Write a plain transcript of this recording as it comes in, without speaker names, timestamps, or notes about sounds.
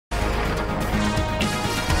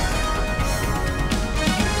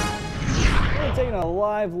Taking a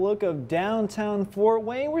live look of downtown Fort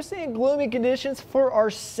Wayne. We're seeing gloomy conditions for our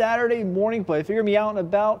Saturday morning play. If you're going to be out and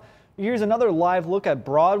about, here's another live look at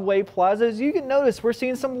Broadway Plaza. As you can notice, we're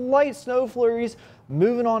seeing some light snow flurries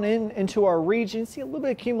moving on into our region. See a little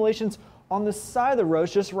bit of accumulations on the side of the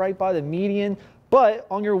roads, just right by the median. But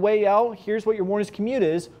on your way out, here's what your morning's commute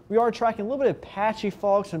is. We are tracking a little bit of patchy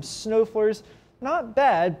fog, some snow flurries. Not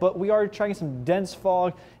bad, but we are tracking some dense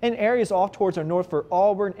fog in areas off towards our north for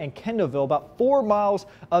Auburn and Kendallville, about 4 miles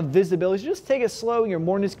of visibility. So just take it slow in your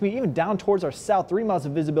morning's commute, even down towards our south, 3 miles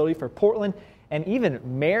of visibility for Portland and even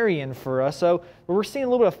Marion for us. So we're seeing a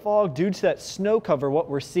little bit of fog due to that snow cover, what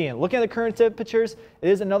we're seeing. Looking at the current temperatures, it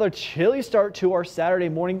is another chilly start to our Saturday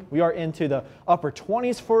morning. We are into the upper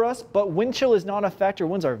 20s for us, but wind chill is not a factor.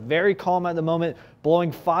 Winds are very calm at the moment,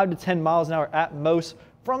 blowing 5 to 10 miles an hour at most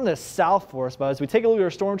from the south for us. But as we take a look at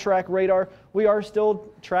our storm track radar, we are still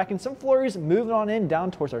tracking some flurries moving on in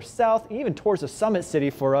down towards our south, even towards the Summit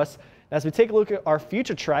City for us. As we take a look at our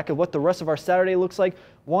future track of what the rest of our Saturday looks like,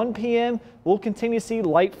 1 p.m. we'll continue to see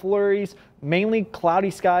light flurries, mainly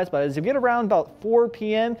cloudy skies. But as you get around about 4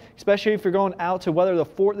 p.m., especially if you're going out to weather the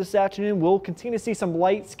fort this afternoon, we'll continue to see some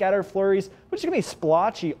light scattered flurries, which is going to be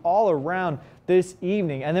splotchy all around this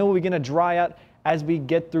evening. And then we'll begin to dry out as we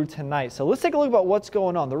get through tonight. So let's take a look about what's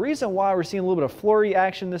going on. The reason why we're seeing a little bit of flurry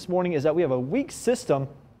action this morning is that we have a weak system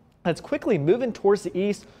that's quickly moving towards the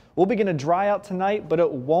east. We'll begin to dry out tonight, but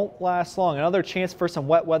it won't last long. Another chance for some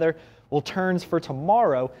wet weather will turn for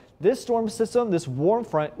tomorrow. This storm system, this warm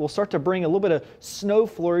front, will start to bring a little bit of snow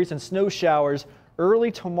flurries and snow showers early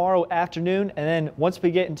tomorrow afternoon. And then once we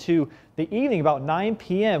get into the evening, about 9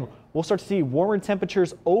 p.m., we'll start to see warmer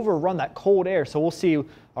temperatures overrun that cold air. So we'll see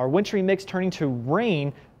our wintry mix turning to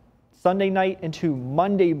rain Sunday night into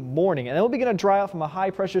Monday morning. And then we'll begin to dry out from a high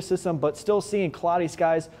pressure system, but still seeing cloudy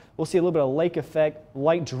skies. We'll see a little bit of lake effect,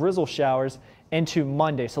 light drizzle showers into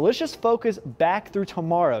Monday. So let's just focus back through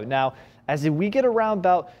tomorrow. Now, as we get around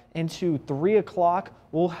about into 3 o'clock,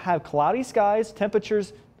 we'll have cloudy skies,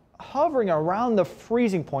 temperatures hovering around the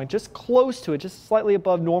freezing point, just close to it, just slightly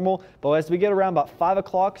above normal. But as we get around about 5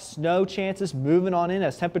 o'clock, snow chances moving on in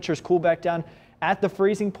as temperatures cool back down at the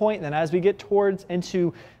freezing point. And then as we get towards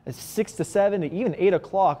into 6 to 7 to even 8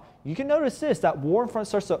 o'clock, you can notice this, that warm front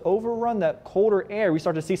starts to overrun that colder air. We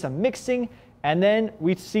start to see some mixing, and then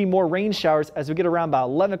we see more rain showers as we get around about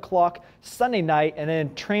 11 o'clock Sunday night, and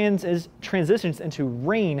then transitions into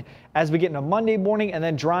rain as we get into Monday morning and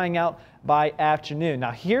then drying out by afternoon.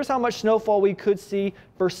 Now here's how much snowfall we could see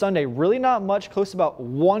for Sunday. Really not much, close to about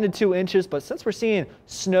 1 to 2 inches, but since we're seeing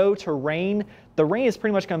snow to rain, the rain is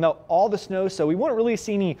pretty much going to melt all the snow, so we won't really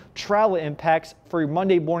see any travel impacts for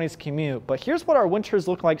Monday morning's commute. But here's what our winters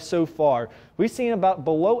look like so far. We've seen about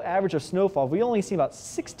below average of snowfall. We only see about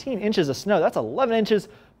 16 inches of snow. That's 11 inches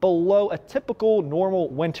below a typical normal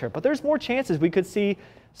winter. But there's more chances we could see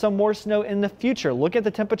some more snow in the future. Look at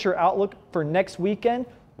the temperature outlook for next weekend.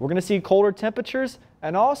 We're going to see colder temperatures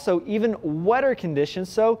and also even wetter conditions.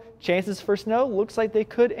 So chances for snow looks like they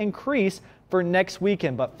could increase for next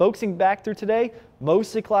weekend. But focusing back through today,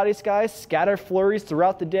 mostly cloudy skies, scattered flurries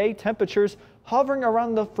throughout the day, temperatures hovering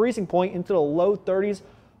around the freezing point into the low 30s.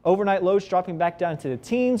 Overnight lows dropping back down to the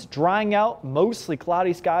teens, drying out, mostly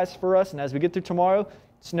cloudy skies for us. And as we get through tomorrow,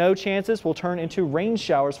 snow chances will turn into rain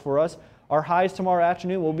showers for us. Our highs tomorrow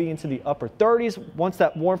afternoon will be into the upper 30s once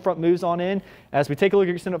that warm front moves on in. As we take a look at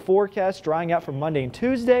your extended forecast, drying out for Monday and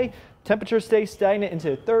Tuesday, temperatures stay stagnant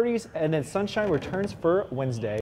into the 30s, and then sunshine returns for Wednesday.